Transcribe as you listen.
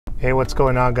Hey, what's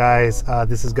going on, guys?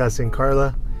 This is Gus and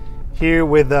Karla here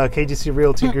with KGC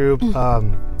Realty Group,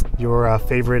 your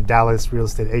favorite Dallas real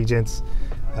estate agents.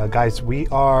 Guys, we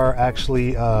are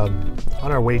actually on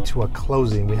our way to a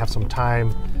closing. We have some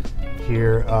time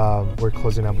here. We're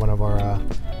closing up one of our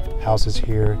houses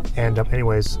here. And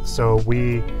anyways, so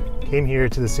we came here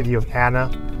to the city of Anna,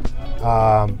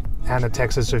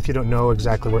 Texas. So if you don't know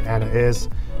exactly where Anna is,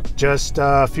 just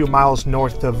a few miles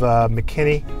north of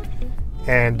McKinney.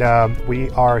 And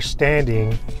we are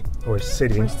standing, or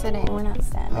sitting. We're sitting, we're not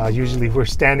standing. Usually we're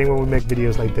standing when we make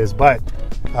videos like this, but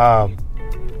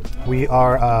we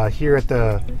are here at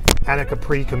the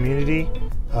Anacapri community,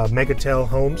 Megatel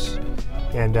homes.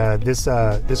 And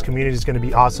this community is going to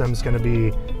be awesome. It's going to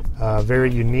be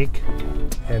very unique.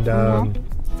 And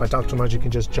if I talk too much, you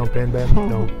can just jump in, Ben.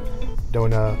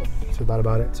 Don't feel bad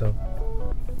about it.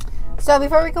 So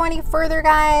before we go any further,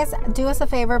 guys, do us a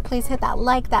favor, please hit that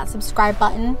like, that subscribe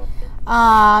button.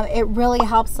 It really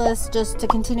helps us just to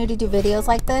continue to do videos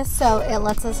like this, so it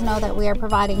lets us know that we are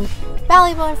providing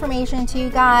valuable information to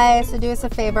you guys. So do us a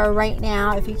favor right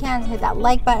now, if you can, hit that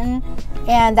like button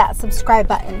and that subscribe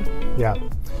button. Yeah.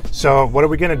 So what are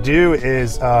we gonna do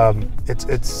is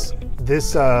it's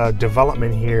this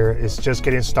development here is just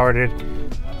getting started.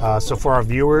 So for our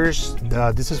viewers,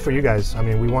 this is for you guys. I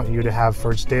mean, we want you to have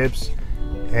first dibs,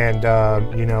 and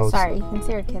you know. Sorry, you can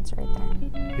see our kids right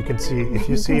there. You can see if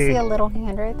you see. You can see a little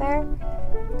hand right there,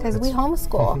 because we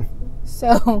homeschool,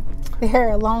 so they're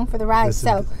along for the ride.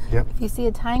 So if you see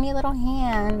a tiny little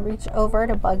hand reach over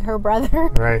to bug her brother,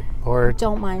 right, or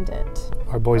don't mind it.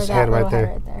 Our boy's head right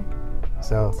there.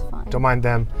 So don't mind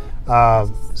them.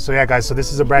 So yeah, guys. So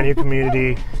this is a brand new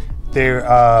community. They're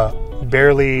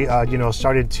barely, you know,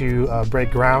 started to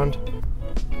break ground.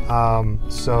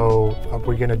 So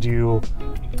we're gonna do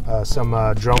some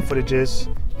drone footages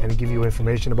and give you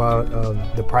information about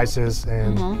the prices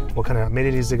and what kind of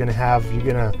amenities they're gonna have.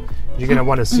 You're gonna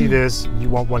want to see this. You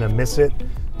won't want to miss it.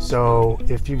 So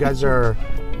if you guys are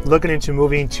looking into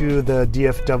moving to the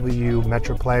DFW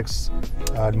Metroplex,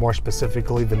 more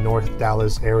specifically the North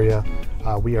Dallas area,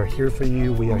 we are here for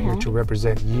you. We are here to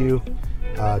represent you.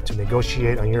 To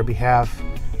negotiate on your behalf,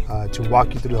 to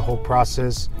walk you through the whole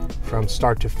process from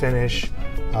start to finish,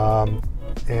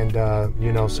 and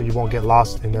you know, so you won't get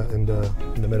lost in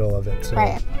the middle of it. So.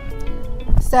 Right.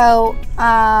 So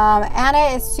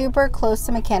Anna is super close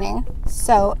to McKinney.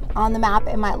 So on the map,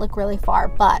 it might look really far,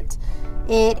 but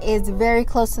it is very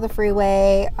close to the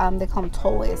freeway. They call them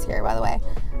tollways here, by the way.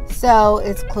 So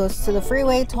it's close to the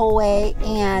freeway, tollway,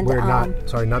 and we're not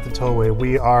the tollway.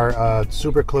 We are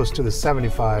super close to the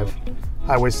 75,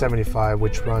 Highway 75,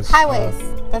 which runs highways.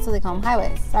 That's what they call them,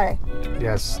 highways. Sorry.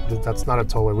 Yes, that's not a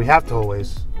tollway. We have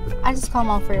tollways. I just call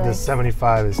them all freeways. The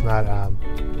 75 is not.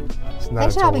 It's not.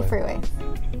 They should all be freeways.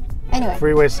 Anyway.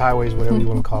 Freeways, highways, whatever you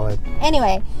want to call it.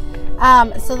 Anyway,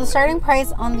 so the starting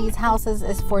price on these houses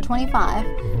is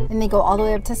 $425, and they go all the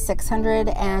way up to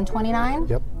 $629.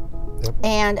 Yep.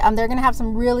 And they're gonna have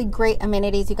some really great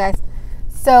amenities, you guys.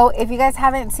 So if you guys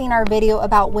haven't seen our video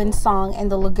about Windsong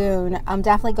and the Lagoon,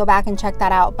 definitely go back and check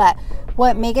that out. But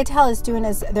what Megatel is doing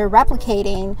is they're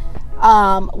replicating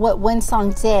what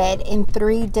Windsong did in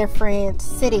 3 different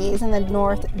cities in the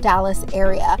North Dallas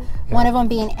area. One of them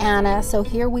being Anna. So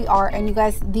here we are, and you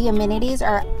guys, the amenities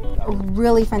are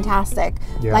really fantastic.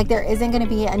 Like there isn't going to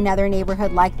be another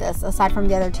neighborhood like this aside from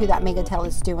the other 2 that Megatel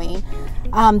is doing.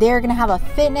 They're going to have a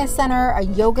fitness center, a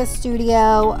yoga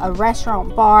studio, a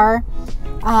restaurant bar,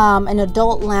 an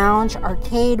adult lounge,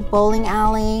 arcade, bowling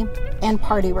alley, and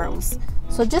party rooms.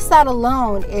 So just that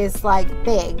alone is like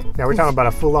big. Now we're talking about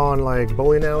a full-on like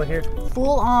bowling alley here?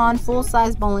 Full-on,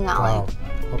 full-size bowling alley. Wow.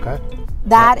 Okay.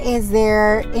 That is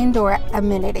their indoor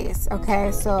amenities,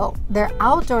 okay? So their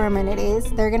outdoor amenities,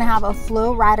 they're gonna have a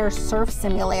flow rider surf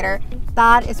simulator.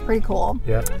 That is pretty cool.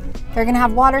 Yeah. They're gonna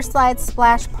have water slides,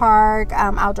 splash park,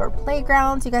 outdoor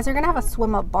playgrounds. You guys are gonna have a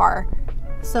swim up bar.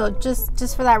 So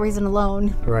just for that reason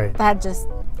alone, right? That just,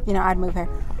 you know, I'd move here.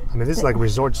 I mean, this is like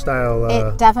resort style.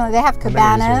 It definitely, they have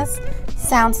cabanas,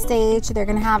 sound stage. They're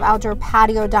gonna have outdoor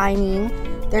patio dining.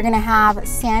 They're gonna have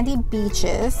sandy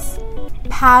beaches,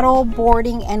 paddle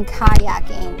boarding, and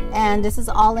kayaking. And this is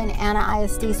all in Anna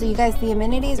ISD. So you guys, the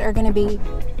amenities are gonna be,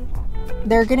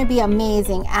 they're gonna be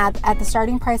amazing at the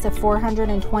starting price of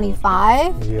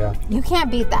 $425. Yeah. You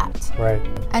can't beat that. Right.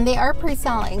 And they are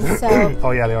pre-selling. So.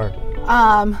 Oh yeah, they are.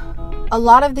 A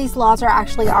lot of these lots are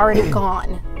actually already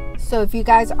gone. So if you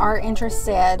guys are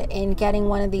interested in getting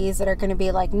one of these that are going to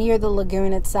be like near the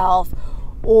lagoon itself,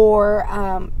 or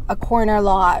a corner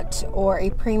lot or a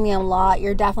premium lot,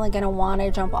 you're definitely going to want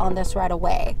to jump on this right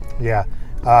away. Yeah.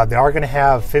 They are going to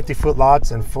have 50-foot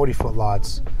lots and 40-foot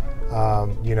lots.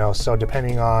 You know, so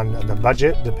depending on the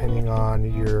budget, depending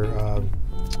on your,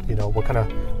 you know, what kind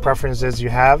of preferences you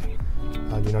have,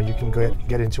 you know, you can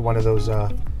get into one of those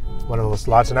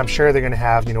lots. And I'm sure they're going to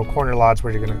have, you know, corner lots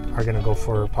where are going to go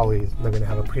for probably, they're going to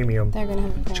have a premium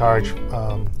charge,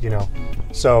 you know,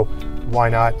 so why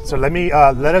not? So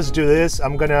let us do this.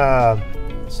 I'm going to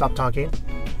stop talking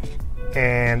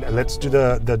and let's do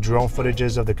the drone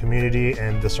footages of the community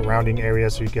and the surrounding area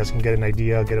so you guys can get an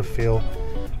idea, get a feel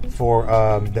for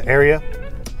the area,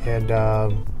 and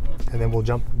then we'll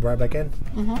jump right back in.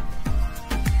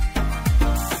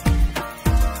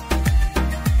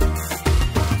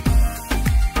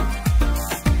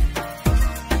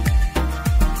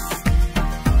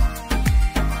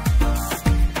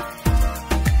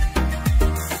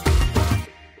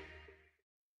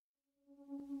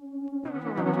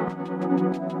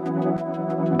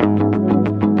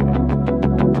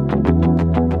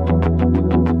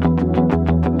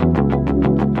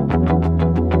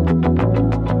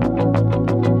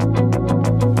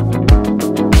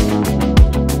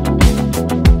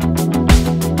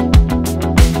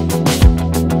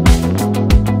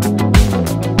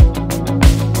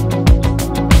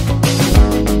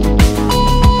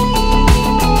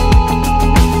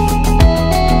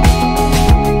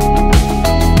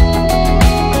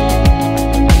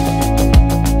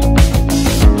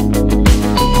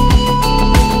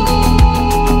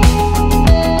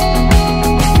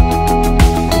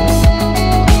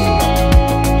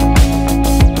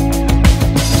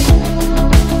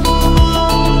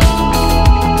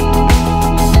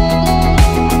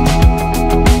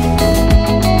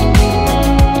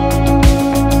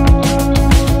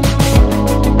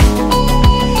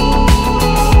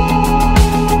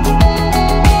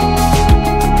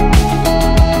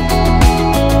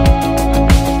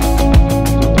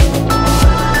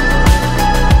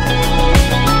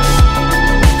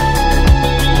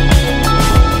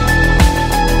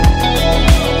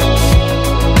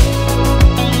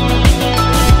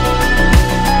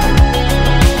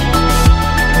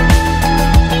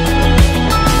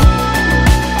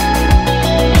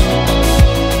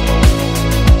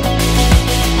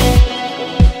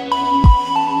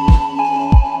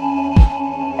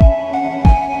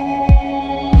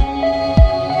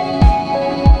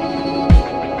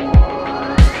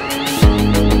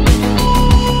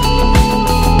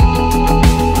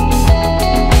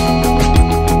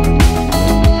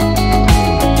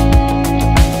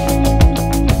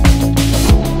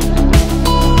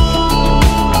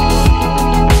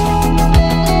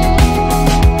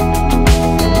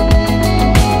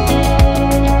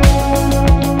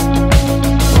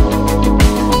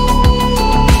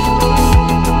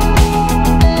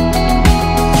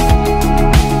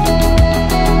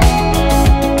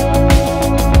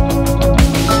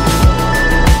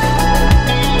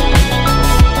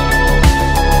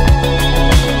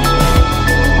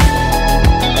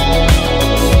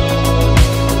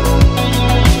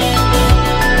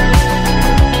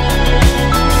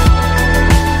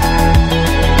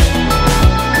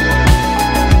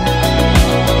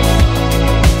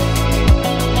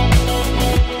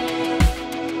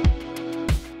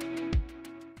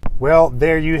 Well,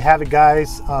 there you have it,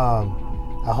 guys.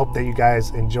 I hope that you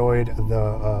guys enjoyed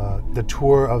the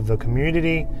tour of the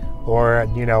community, or,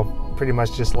 you know, pretty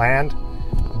much just land.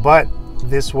 But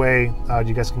this way,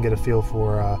 you guys can get a feel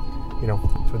for, you know,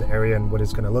 for the area and what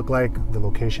it's going to look like, the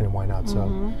location, and why not. So,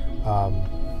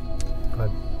 go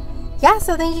ahead. Yeah,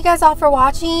 so thank you guys all for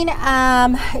watching.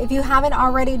 If you haven't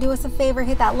already, do us a favor,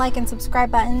 hit that like and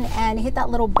subscribe button and hit that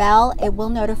little bell. It will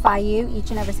notify you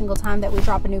each and every single time that we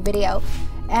drop a new video.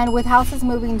 And with houses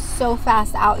moving so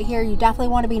fast out here, you definitely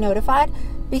want to be notified,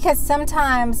 because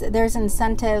sometimes there's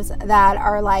incentives that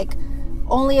are like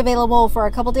only available for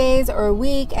a couple days or a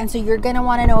week, and so you're going to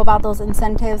want to know about those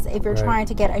incentives if you're trying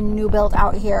to get a new build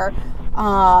out here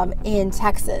in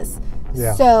Texas.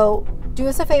 Yeah. So do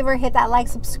us a favor, hit that like,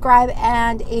 subscribe,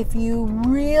 and if you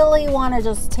really want to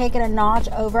just take it a notch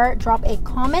over, drop a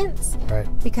comment,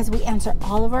 because we answer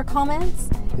all of our comments.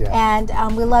 And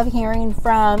we love hearing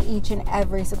from each and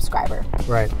every subscriber.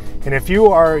 Right. And if you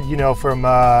are, you know, from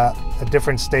a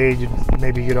different state,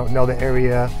 maybe you don't know the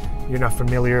area, you're not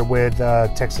familiar with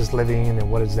Texas living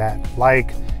and what is that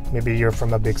like, maybe you're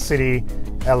from a big city,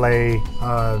 LA,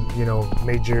 you know,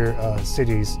 major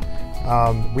cities.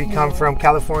 We come from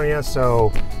California,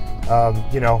 so,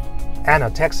 you know,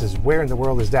 Anna, Texas, where in the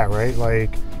world is that, right?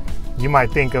 Like, you might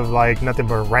think of like nothing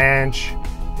but ranch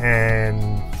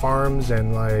and farms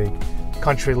and like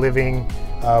country living,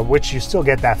 which you still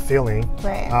get that feeling.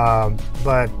 Right.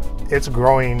 But it's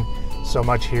growing so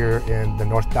much here in the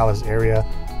North Dallas area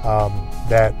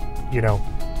that, you know,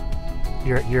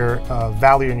 your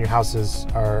value in your houses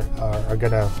are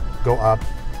gonna go up,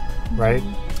 right?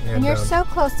 And you're so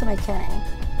close to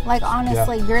McKinney. Like,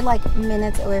 honestly, you're like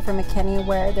minutes away from McKinney,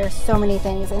 where there's so many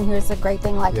things. And here's the great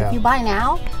thing, like if you buy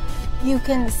now, you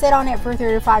can sit on it for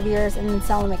 3 to 5 years and then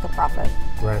sell and make a profit.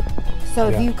 Right. So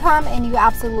if you come and you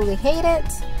absolutely hate it,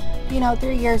 you know,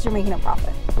 3 years you're making a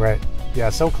profit. Right. Yeah,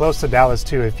 so close to Dallas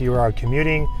too. If you are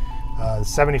commuting,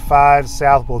 75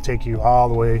 south will take you all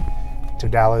the way to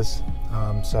Dallas.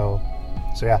 So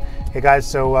yeah. Hey guys,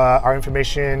 so our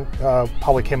information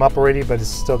probably came up already, but it's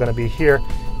still going to be here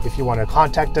if you want to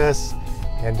contact us.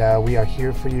 And we are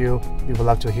here for you. We would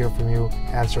love to hear from you,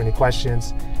 answer any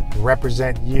questions,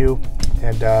 represent you,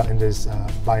 and in this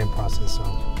buying process. So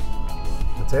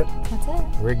that's it. That's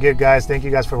it. We're good, guys. Thank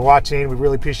you guys for watching. We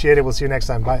really appreciate it. We'll see you next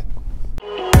time. Bye.